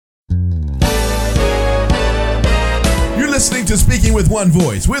listening to Speaking with One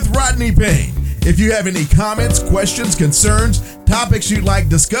Voice with Rodney Payne. If you have any comments, questions, concerns, topics you'd like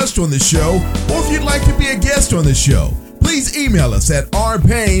discussed on the show, or if you'd like to be a guest on the show, please email us at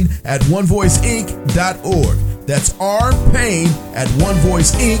rpayne@onevoiceinc.org. That's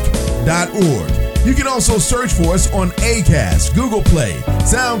rpayne@onevoiceinc.org. You can also search for us on Acast, Google Play,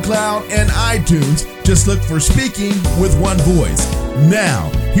 SoundCloud, and iTunes. Just look for Speaking with One Voice. Now,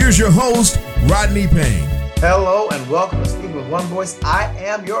 here's your host, Rodney Payne. Hello and welcome to Speaking with One Voice. I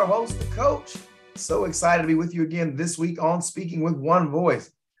am your host, the coach. So excited to be with you again this week on Speaking with One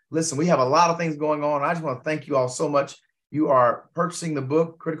Voice. Listen, we have a lot of things going on. I just want to thank you all so much. You are purchasing the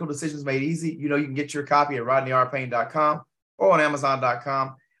book, Critical Decisions Made Easy. You know, you can get your copy at rodneyrpayne.com or on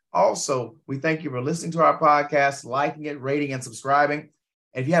amazon.com. Also, we thank you for listening to our podcast, liking it, rating, and subscribing.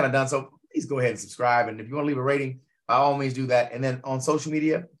 And if you haven't done so, please go ahead and subscribe. And if you want to leave a rating, by all means do that. And then on social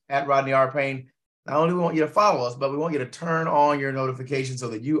media, at Rodney R. Payne, not only do we want you to follow us, but we want you to turn on your notifications so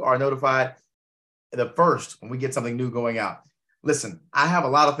that you are notified the first when we get something new going out. Listen, I have a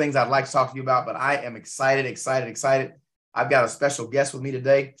lot of things I'd like to talk to you about, but I am excited. I've got a special guest with me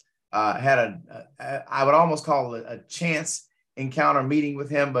today. I would almost call it a chance encounter meeting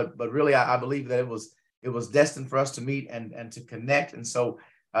with him, but really I believe that it was destined for us to meet and to connect. And so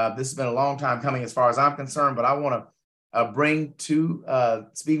this has been a long time coming as far as I'm concerned, but I want to bring to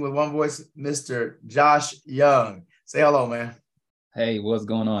Speaking with One Voice, Mr. Josh Young. Say hello, man. Hey, what's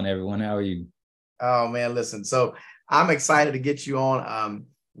going on, everyone? How are you? Oh, man, listen. So I'm excited to get you on.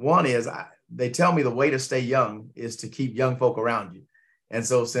 One is they tell me the way to stay young is to keep young folk around you. And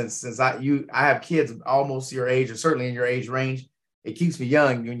so since I have kids almost your age or certainly in your age range, it keeps me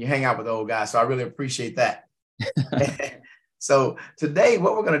young when you hang out with old guys. So I really appreciate that. So today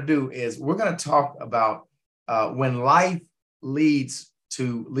what we're going to do is we're going to talk about when life leads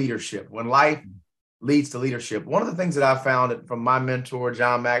to leadership. When life leads to leadership. One of the things that I found from my mentor,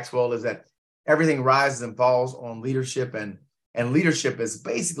 John Maxwell, is that everything rises and falls on leadership, and leadership is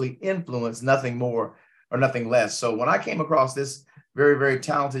basically influence, nothing more or nothing less. So when I came across this very, very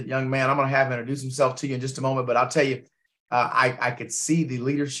talented young man, I'm going to have him introduce himself to you in just a moment, but I'll tell you, I could see the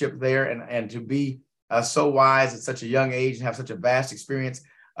leadership there, and to be so wise at such a young age and have such a vast experience,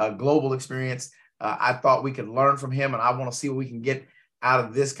 global experience. I thought we could learn from him, and I want to see what we can get out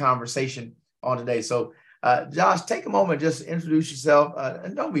of this conversation on today. So, Josh, take a moment, just introduce yourself,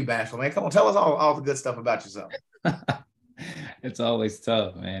 and don't be bashful, man. Come on, tell us all the good stuff about yourself. It's always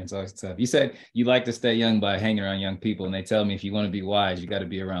tough, man. It's always tough. You said you like to stay young by hanging around young people, and they tell me if you want to be wise, you got to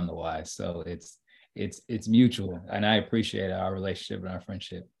be around the wise. So it's mutual, and I appreciate our relationship and our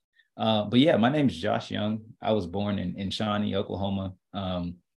friendship. But yeah, my name is Josh Young. I was born in Shawnee, Oklahoma.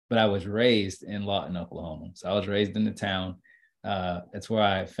 But I was raised in Lawton, Oklahoma. So I was raised in the town. That's where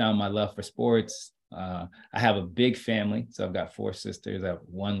I found my love for sports. I have a big family. So I've got 4 sisters. I have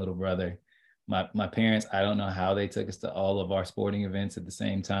 1 little brother. My parents, I don't know how they took us to all of our sporting events at the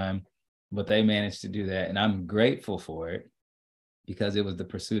same time, but they managed to do that. And I'm grateful for it because it was the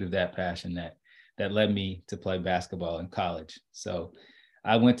pursuit of that passion that led me to play basketball in college. So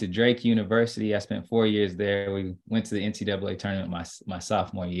I went to Drake University. I spent 4 years there. We went to the NCAA tournament my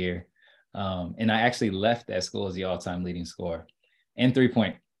sophomore year. And I actually left that school as the all-time leading scorer and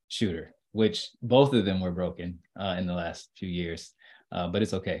 3-point shooter, which both of them were broken in the last few years, but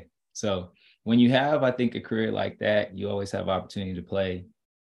it's okay. So when you have, I think, a career like that, you always have opportunity to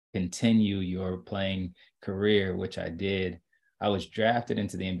continue your playing career, which I did. I was drafted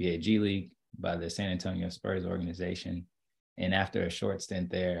into the NBA G League by the San Antonio Spurs organization. And after a short stint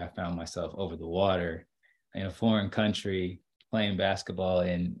there, I found myself over the water in a foreign country playing basketball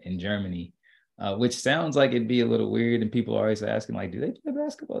in Germany, which sounds like it'd be a little weird. And people are always asking, like, do they play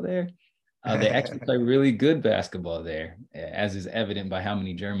basketball there? They actually play really good basketball there, as is evident by how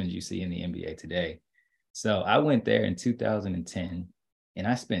many Germans you see in the NBA today. So I went there in 2010, and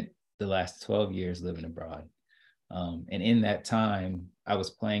I spent the last 12 years living abroad. And in that time, I was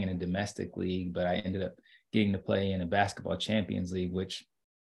playing in a domestic league, but I ended up getting to play in a basketball champions league, which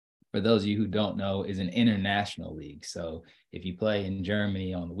for those of you who don't know is an international league. So if you play in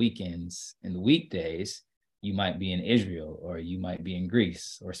Germany on the weekends, in the weekdays, you might be in Israel, or you might be in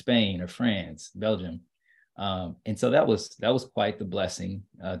Greece or Spain or France, Belgium. And so that was quite the blessing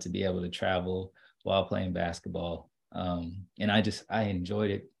to be able to travel while playing basketball. And I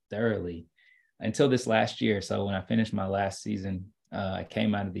enjoyed it thoroughly until this last year. So when I finished my last season, I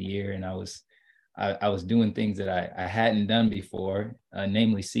came out of the year and I was doing things that I hadn't done before,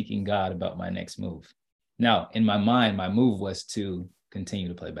 namely seeking God about my next move. Now, in my mind, my move was to continue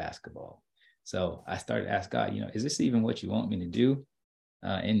to play basketball. So I started to ask God, is this even what you want me to do?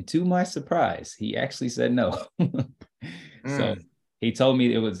 And to my surprise, he actually said no. So he told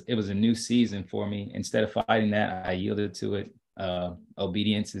me it was a new season for me. Instead of fighting that, I yielded to it.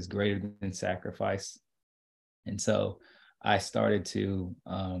 Obedience is greater than sacrifice. And so I started to,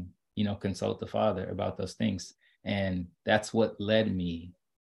 consult the Father about those things. And that's what led me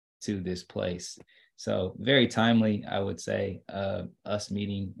to this place. So very timely, I would say, us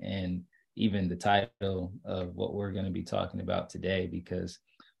meeting, and even the title of what we're going to be talking about today, because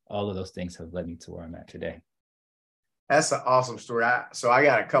all of those things have led me to where I'm at today. That's an awesome story. So I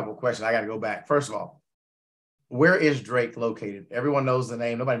got a couple of questions. I got to go back. First of all, where is Drake located? Everyone knows the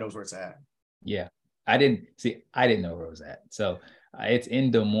name. Nobody knows where it's at. Yeah, I didn't know where it was at. So it's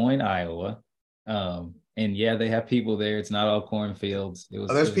in Des Moines, Iowa. And yeah, they have people there. It's not all cornfields.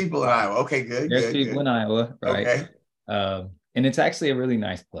 There's people in Iowa. Okay, good. There's people in Iowa, right? Okay. And it's actually a really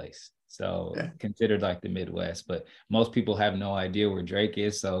nice place. So considered like the Midwest, but most people have no idea where Drake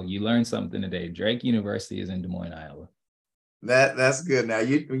is. So you learned something today. Drake University is in Des Moines, Iowa. That's good. Now,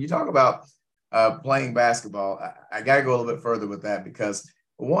 when you talk about playing basketball, I got to go a little bit further with that, because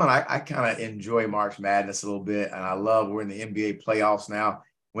one, I kind of enjoy March Madness a little bit, and I love we're in the NBA playoffs now.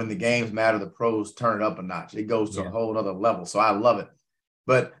 When the games matter, the pros turn it up a notch. It goes to a whole other level. So I love it.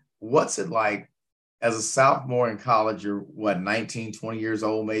 But what's it like as a sophomore in college? You're 19, 20 years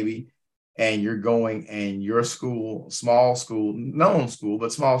old maybe, and you're going, and your school, small school, known school,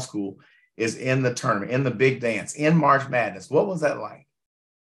 but small school, is in the tournament, in the big dance, in March Madness. What was that like?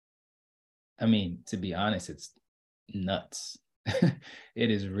 I mean, to be honest, it's nuts. It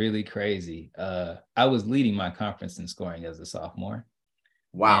is really crazy. I was leading my conference in scoring as a sophomore.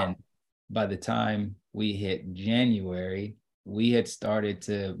 Wow. And by the time we hit January, we had started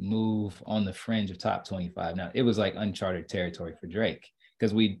to move on the fringe of top 25. Now, it was like uncharted territory for Drake,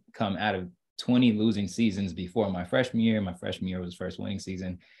 because we'd come out of 20 losing seasons before my freshman year. My freshman year was first winning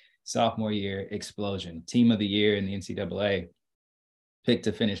season. Sophomore year, explosion. Team of the year in the NCAA, picked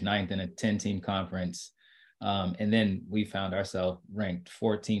to finish 9th in a 10-team conference. And then we found ourselves ranked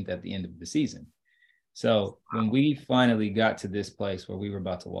 14th at the end of the season. So when we finally got to this place where we were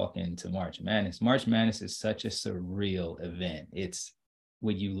about to walk into March Madness is such a surreal event. It's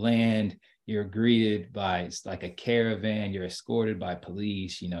when you land, you're greeted by like a caravan, you're escorted by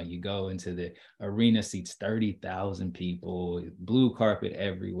police, you go into the arena, seats 30,000 people, blue carpet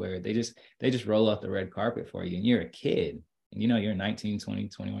everywhere. They just roll out the red carpet for you, and you're a kid, and you're a 19, 20,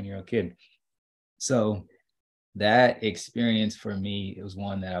 21-year-old kid. So that experience for me, it was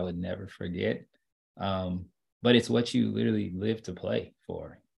one that I would never forget. But it's what you literally live to play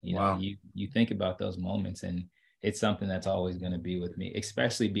for. Wow. You think about those moments, and it's something that's always going to be with me,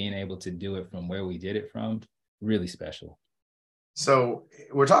 especially being able to do it from where we did it from. Really special. So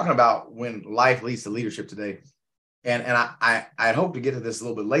we're talking about when life leads to leadership today. And I hope to get to this a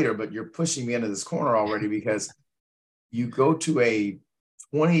little bit later, but you're pushing me into this corner already, because you go to a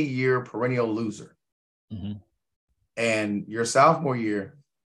 20-year perennial loser. Mm-hmm. And your sophomore year,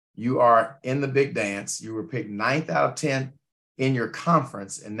 you are in the big dance. You were picked 9th out of 10 in your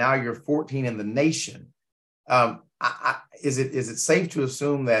conference, and now you're 14 in the nation. Is it safe to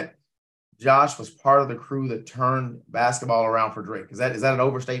assume that Josh was part of the crew that turned basketball around for Drake? Is that an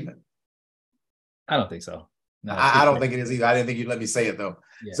overstatement? I don't think so. No, I don't think it is either. I didn't think you'd let me say it though.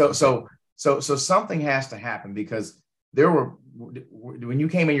 Yeah. So something has to happen, because when you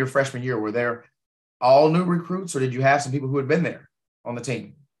came in your freshman year, were there all new recruits, or did you have some people who had been there on the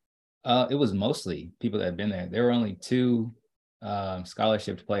team? It was mostly people that had been there. There were only 2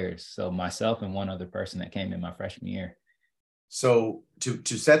 scholarship players. So myself and one other person that came in my freshman year. So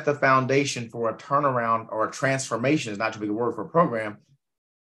to set the foundation for a turnaround or a transformation is not too big a word for a program.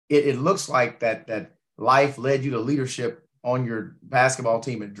 It looks like that life led you to leadership on your basketball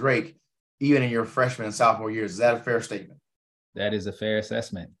team at Drake, even in your freshman and sophomore years. Is that a fair statement? That is a fair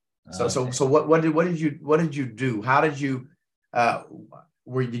assessment. So what did you do? How did you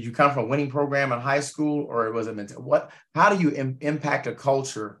did you come from a winning program in high school, or was it how do you impact a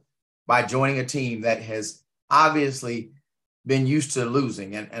culture by joining a team that has obviously been used to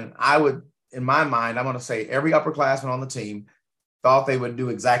losing? And I would, in my mind, I'm going to say every upperclassman on the team thought they would do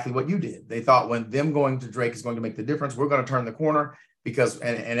exactly what you did. They thought when them going to Drake is going to make the difference. We're going to turn the corner, because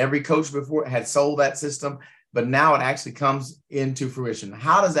and every coach before had sold that system, but now it actually comes into fruition.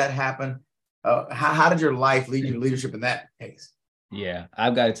 How does that happen? How did your life lead you to leadership in that case? Yeah,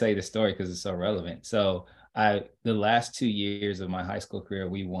 I've got to tell you the story because it's so relevant. So the last 2 years of my high school career,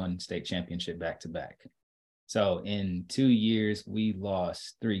 we won state championship back-to-back. So in 2 years, we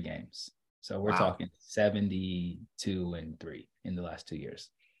lost 3 games. So we're talking 72-3 in the last 2 years.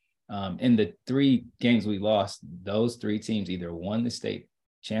 In the 3 games we lost, those 3 teams either won the state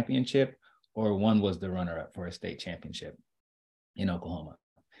championship or one was the runner-up for a state championship. in Oklahoma.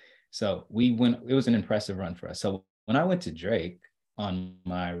 So we went, it was an impressive run for us. So when I went to Drake on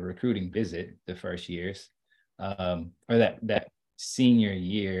my recruiting visit the first years, or that senior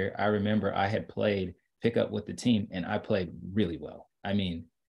year, I remember I had played pickup with the team and I played really well. I mean,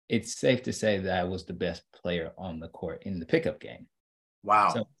 it's safe to say that I was the best player on the court in the pickup game.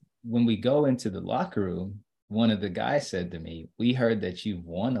 Wow. So when we go into the locker room, one of the guys said to me, "We heard that you've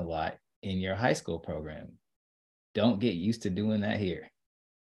won a lot in your high school program. Don't get used to doing that here."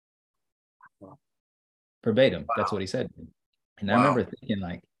 Verbatim, wow. That's what he said. And wow. I remember thinking,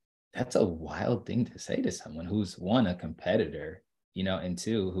 like, that's a wild thing to say to someone who's, one, a competitor, you know, and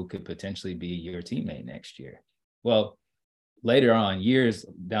two, who could potentially be your teammate next year. Well, later on, years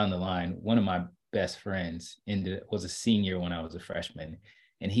down the line, one of my best friends was a senior when I was a freshman.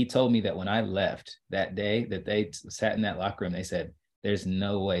 And he told me that when I left that day, that they sat in that locker room, they said, "There's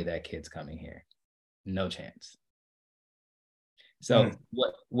no way that kid's coming here. No chance." So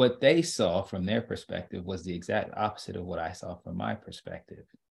what they saw from their perspective was the exact opposite of what I saw from my perspective.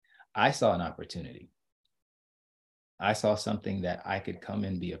 I saw an opportunity. I saw something that I could come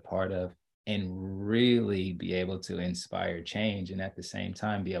and be a part of and really be able to inspire change, and at the same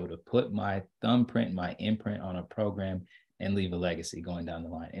time be able to put my thumbprint, my imprint on a program and leave a legacy going down the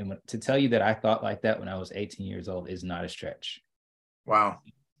line. And to tell you that I thought like that when I was 18 years old is not a stretch. Wow.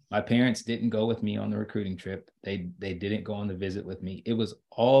 My parents didn't go with me on the recruiting trip. They didn't go on the visit with me. It was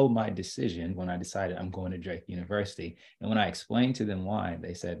all my decision when I decided I'm going to Drake University. And when I explained to them why,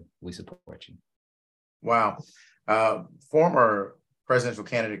 they said, "We support you." Wow. Former presidential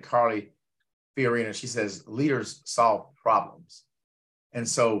candidate Carly Fiorina, she says, leaders solve problems. And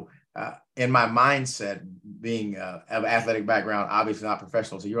so in my mindset, being of athletic background, obviously not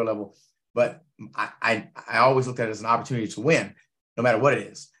professional to your level, but I always looked at it as an opportunity to win, no matter what it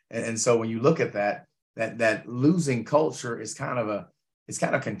is. And so when you look at that losing culture is it's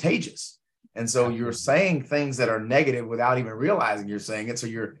kind of contagious. And so you're saying things that are negative without even realizing you're saying it. So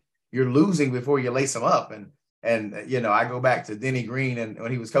you're losing before you lace them up. And you know, I go back to Denny Green, and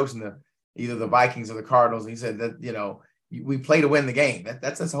when he was coaching either the Vikings or the Cardinals, and he said that, you know, we play to win the game.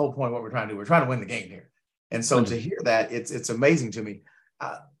 That's the whole point of what we're trying to do. We're trying to win the game here. And so to hear that, it's amazing to me.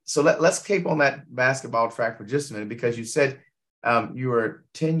 So let's keep on that basketball track for just a minute, because you said you were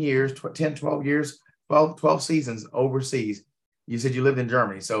 12 seasons overseas. You said you lived in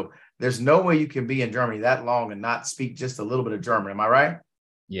Germany. So there's no way you can be in Germany that long and not speak just a little bit of German. Am I right?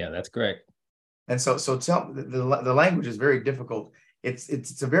 Yeah, that's correct. And so tell the language is very difficult.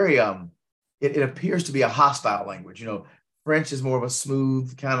 It's a very it appears to be a hostile language. You know, French is more of a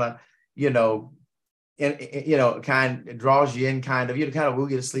smooth kind of, you know, it draws you in kind of, you know, kind of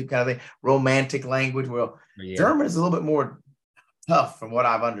will you to sleep kind of thing, romantic language. Well, yeah. German is a little bit more tough from what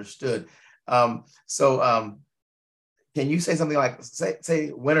I've understood. Can you say something like,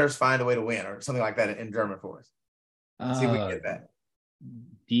 say winners find a way to win, or something like that in German for us? See if we can get that.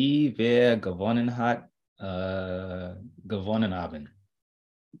 Die wer gewonnen hat, gewonnen haben.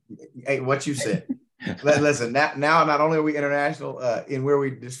 Hey, what you said. Listen, now not only are we international in where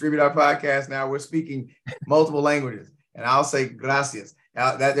we distribute our podcast, now we're speaking multiple languages. And I'll say gracias.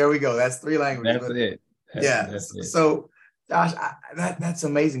 Now there we go. That's 3 languages. That's it. That's it. So, Josh, that's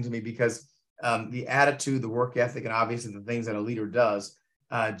amazing to me, because the attitude, the work ethic, and obviously the things that a leader does,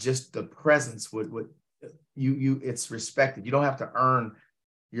 just the presence would it's respected. You don't have to earn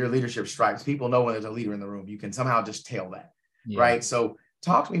your leadership stripes. People know when there's a leader in the room. You can somehow just tell that, right? So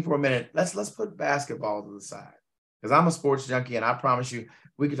talk to me for a minute. Let's put basketball to the side, because I'm a sports junkie, and I promise you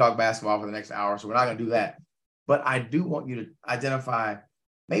we could talk basketball for the next hour, so we're not going to do that. But I do want you to identify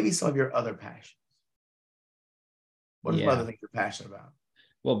maybe some of your other passions. What are some other things you're passionate about?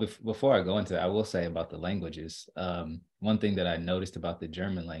 Well, before I go into that, I will say about the languages. One thing that I noticed about the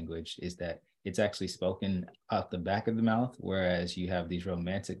German language is that it's actually spoken out the back of the mouth, whereas you have these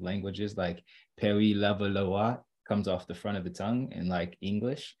romantic languages like Peri Lavalois comes off the front of the tongue in like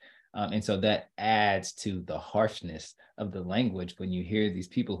English. And so that adds to the harshness of the language when you hear these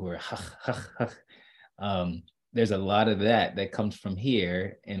people who are there's a lot of that comes from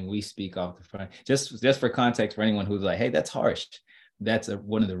here, and we speak off the front. Just for context, for anyone who's like, hey, that's harsh. That's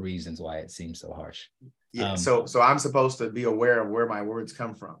one of the reasons why it seems so harsh. Yeah. So I'm supposed to be aware of where my words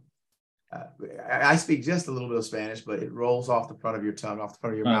come from. I speak just a little bit of Spanish, but it rolls off the front of your tongue, off the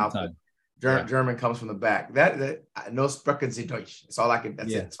front of your mouth. German comes from the back. That no sprechen Sie Deutsch. That's all I can.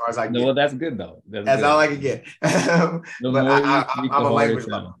 That's it. As far as I can. No, well, that's good though. That's all I can get. But I'm a language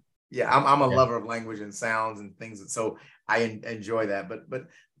lover. Yeah, I'm a lover of language and sounds and things, and so I enjoy that. But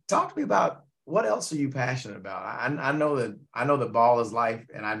talk to me about, what else are you passionate about? I know that ball is life,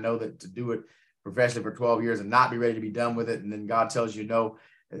 and I know that to do it professionally for 12 years and not be ready to be done with it. And then God tells you no.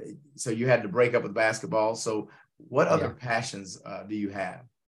 So you had to break up with basketball. So what other passions do you have?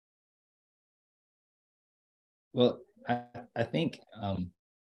 Well, I think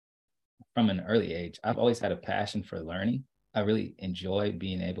from an early age, I've always had a passion for learning. I really enjoy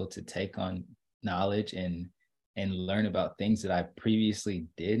being able to take on knowledge and learn about things that I previously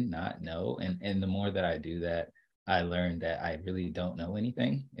did not know. And the more that I do that, I learned that I really don't know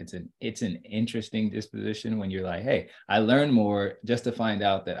anything. It's an interesting disposition when you're like, hey, I learn more just to find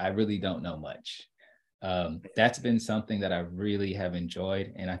out that I really don't know much. That's been something that I really have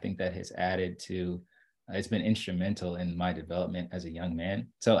enjoyed. And I think that has added to, it's been instrumental in my development as a young man.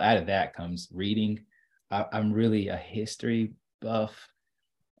 So out of that comes reading. I'm really a history buff.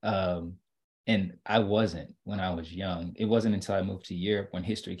 And I wasn't when I was young. It wasn't until I moved to Europe when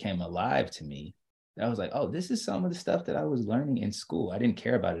history came alive to me that I was like, oh, this is some of the stuff that I was learning in school. I didn't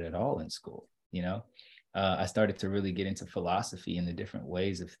care about it at all in school. I started to really get into philosophy and the different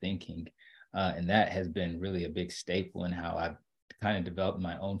ways of thinking. And that has been really a big staple in how I've kind of developed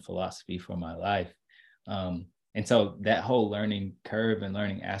my own philosophy for my life. And so that whole learning curve and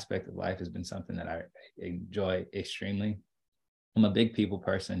learning aspect of life has been something that I enjoy extremely. I'm a big people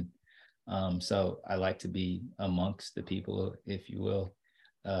person. So I like to be amongst the people, if you will,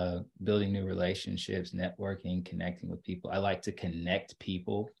 building new relationships, networking, connecting with people. I like to connect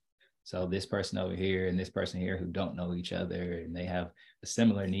people. So this person over here and this person here who don't know each other, and they have a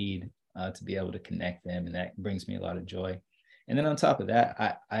similar need to be able to connect them. And that brings me a lot of joy. And then on top of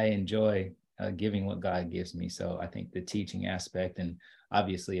that, I enjoy giving what God gives me. So I think the teaching aspect, and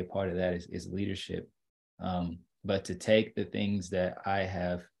obviously a part of that is leadership. But to take the things that I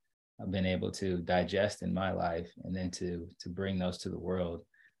have been able to digest in my life and then to bring those to the world,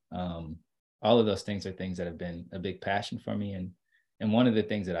 all of those things are things that have been a big passion for me. And one of the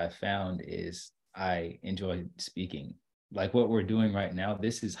things that I found is I enjoy speaking. Like what we're doing right now,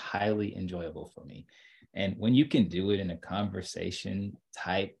 this is highly enjoyable for me. And when you can do it in a conversation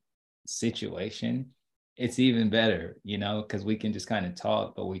type situation, it's even better, because we can just kind of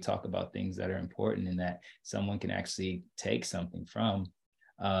talk, but we talk about things that are important and that someone can actually take something from.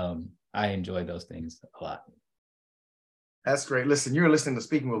 I enjoy those things a lot. That's great. Listen, you're listening to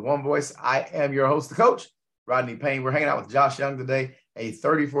Speaking with One Voice. I am your host, the coach, Rodney Payne. We're hanging out with Josh Young today, a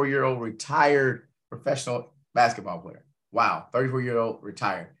 34-year-old retired professional basketball player. Wow, 34-year-old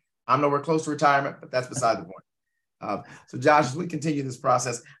retired. I'm nowhere close to retirement, but that's beside the point. So Josh, as we continue this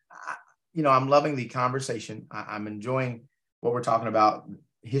process, I'm loving the conversation. I'm enjoying what we're talking about,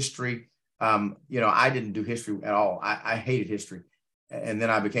 history. I didn't do history at all. I hated history. And then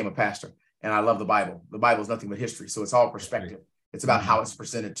I became a pastor, and I love the Bible. The Bible is nothing but history. So it's all perspective. It's about how it's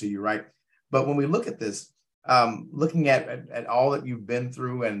presented to you, right? But when we look at this, looking at all that you've been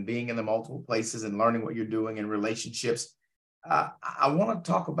through and being in the multiple places and learning what you're doing in relationships, I want to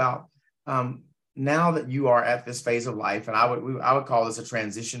talk about now that you are at this phase of life, and I would call this a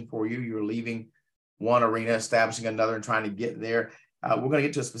transition for you. You're leaving one arena, establishing another, and trying to get there. We're going to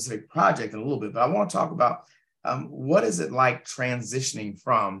get to a specific project in a little bit, but I want to talk about what is it like transitioning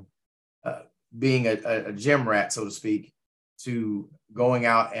from being a gym rat, so to speak, to going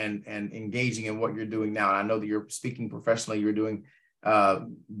out and engaging in what you're doing now. And I know that you're speaking professionally, you're doing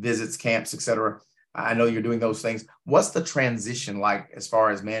visits, camps, etc. I know you're doing those things. What's the transition like as far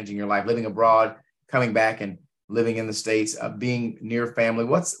as managing your life, living abroad, coming back and living in the States, being near family?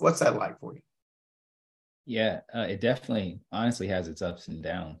 What's that like for you? Yeah, it definitely honestly has its ups and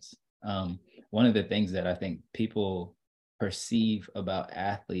downs. One of the things that I think people perceive about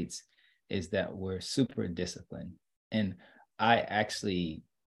athletes is that we're super disciplined. And I actually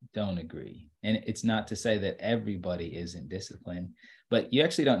don't agree. And it's not to say that everybody isn't disciplined, but you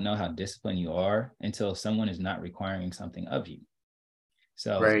actually don't know how disciplined you are until someone is not requiring something of you.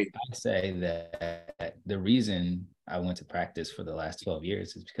 So right. I'd say that the reason I went to practice for the last 12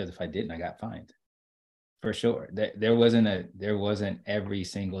 years is because if I didn't, I got fined. For sure. There wasn't every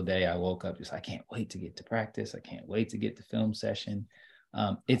single day I woke up just, I can't wait to get to practice. I can't wait to get to film session.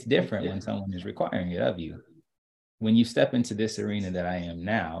 It's different when someone is requiring it of you. When you step into this arena that I am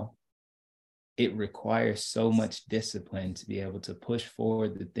now, it requires so much discipline to be able to push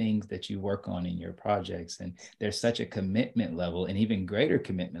forward the things that you work on in your projects. And there's such a commitment level, an even greater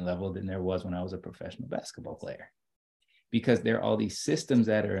commitment level than there was when I was a professional basketball player, because there are all these systems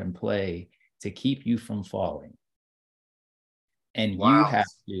that are in play to keep you from falling. And you have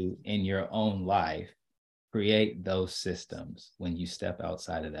to, in your own life, create those systems when you step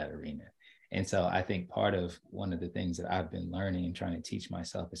outside of that arena. And so I think part of one of the things that I've been learning and trying to teach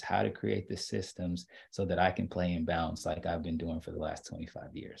myself is how to create the systems so that I can play in bounds like I've been doing for the last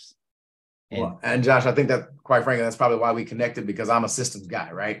 25 years. And Josh, I think that, quite frankly, that's probably why we connected, because I'm a systems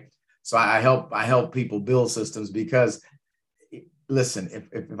guy, right? So I help people build systems, because listen,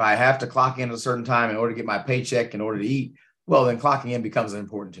 if I have to clock in at a certain time in order to get my paycheck, in order to eat, well, then clocking in becomes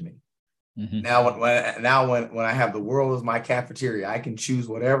important to me. Mm-hmm. Now when I have the world as my cafeteria, I can choose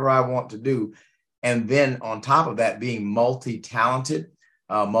whatever I want to do. And then on top of that, being multi-talented,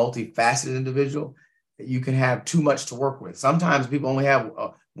 multifaceted individual, you can have too much to work with. Sometimes people only have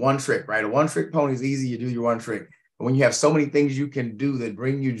one trick, right? A one-trick pony is easy. You do your one trick. But when you have so many things you can do that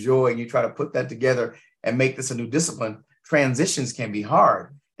bring you joy, and you try to put that together and make this a new discipline, transitions can be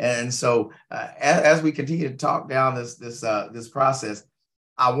hard. And so as we continue to talk down this process,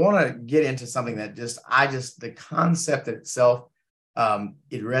 I want to get into something that the concept itself,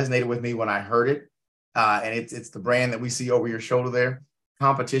 it resonated with me when I heard it. And it's the brand that we see over your shoulder there,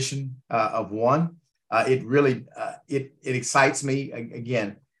 competition of one. It really, it excites me.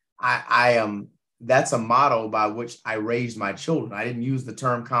 Again, I am, that's a motto by which I raised my children. I didn't use the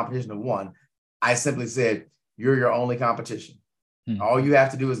term competition of one. I simply said, you're your only competition. All you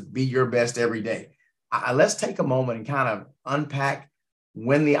have to do is be your best every day. Let's take a moment and kind of unpack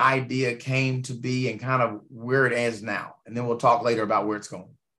when the idea came to be and kind of where it is now. And then we'll talk later about where it's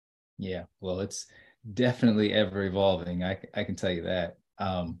going. Yeah, well, it's definitely ever evolving. I can tell you that.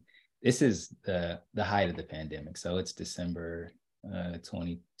 This is the height of the pandemic. So it's December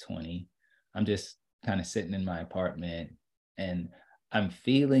 2020. I'm just kind of sitting in my apartment, and I'm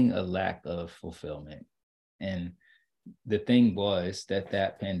feeling a lack of fulfillment. And the thing was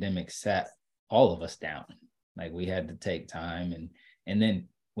that pandemic sat all of us down. Like, we had to take time. And then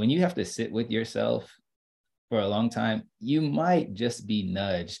when you have to sit with yourself for a long time, you might just be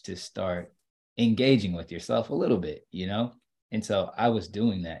nudged to start engaging with yourself a little bit, you know? And so I was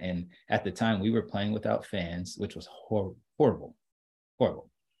doing that. And at the time, we were playing without fans, which was horrible.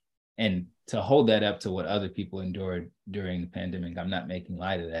 And to hold that up to what other people endured during the pandemic, I'm not making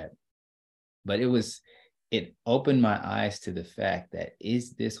light of that. But it opened my eyes to the fact that,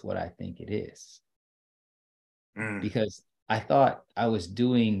 is this what I think it is? Because I thought I was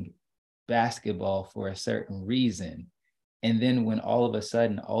doing basketball for a certain reason. And then when all of a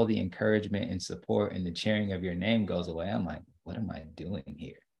sudden, all the encouragement and support and the cheering of your name goes away, I'm like, what am I doing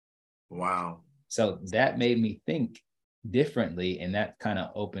here? Wow. So that made me think differently. And that kind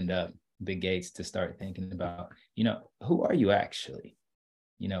of opened up the gates to start thinking about, who are you actually?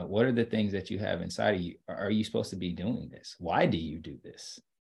 What are the things that you have inside of you? Are you supposed to be doing this? Why do you do this?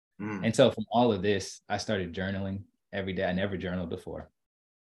 And so from all of this, I started journaling every day. I never journaled before.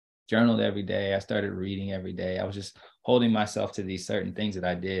 Journaled every day. I started reading every day. I was just holding myself to these certain things that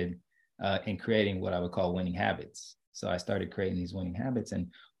I did and creating what I would call winning habits. So I started creating these winning habits. And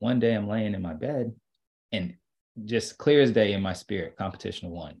one day I'm laying in my bed, and just clear as day in my spirit, competition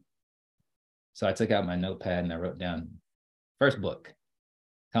of one. So I took out my notepad and I wrote down first book,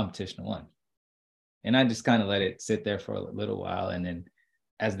 competition of one. And I just kind of let it sit there for a little while. And then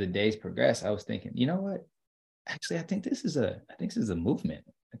as the days progressed, I was thinking, you know what? Actually, I think this is a movement.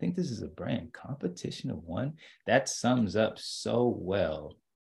 I think this is a brand, competition of one. That sums up so well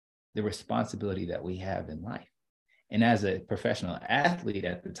the responsibility that we have in life. And as a professional athlete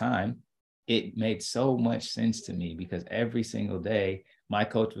at the time, it made so much sense to me, because every single day, my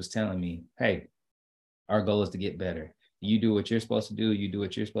coach was telling me, hey, our goal is to get better. You do what you're supposed to do. You do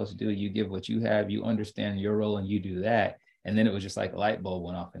what you're supposed to do. You give what you have. You understand your role, and you do that. And then it was just like a light bulb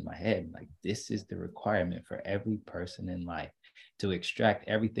went off in my head. Like, this is the requirement for every person in life, to extract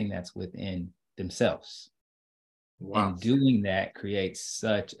everything that's within themselves. Wow. And doing that creates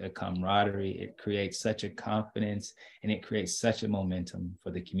such a camaraderie. It creates such a confidence, and it creates such a momentum for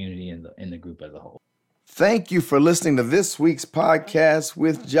the community and the group as a whole. Thank you for listening to this week's podcast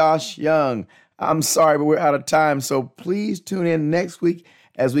with Josh Young. I'm sorry, but we're out of time. So please tune in next week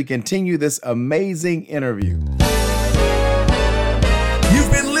as we continue this amazing interview.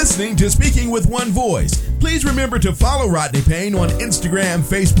 You've been listening to Speaking with One Voice. Please remember to follow Rodney Payne on Instagram,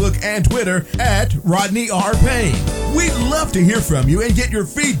 Facebook, and Twitter at Rodney R. Payne. We'd love to hear from you and get your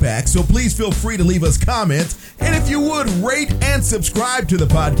feedback, so please feel free to leave us comments. And if you would, rate and subscribe to the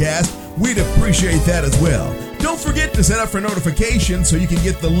podcast, we'd appreciate that as well. Don't forget to set up for notifications so you can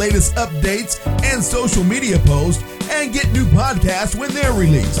get the latest updates and social media posts and get new podcasts when they're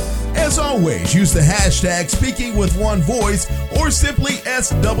released. As always, use the hashtag Speaking with One Voice or simply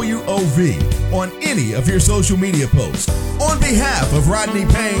SWOV on any of your social media posts. On behalf of Rodney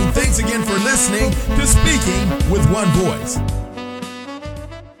Payne, thanks again for listening to Speaking with One Voice.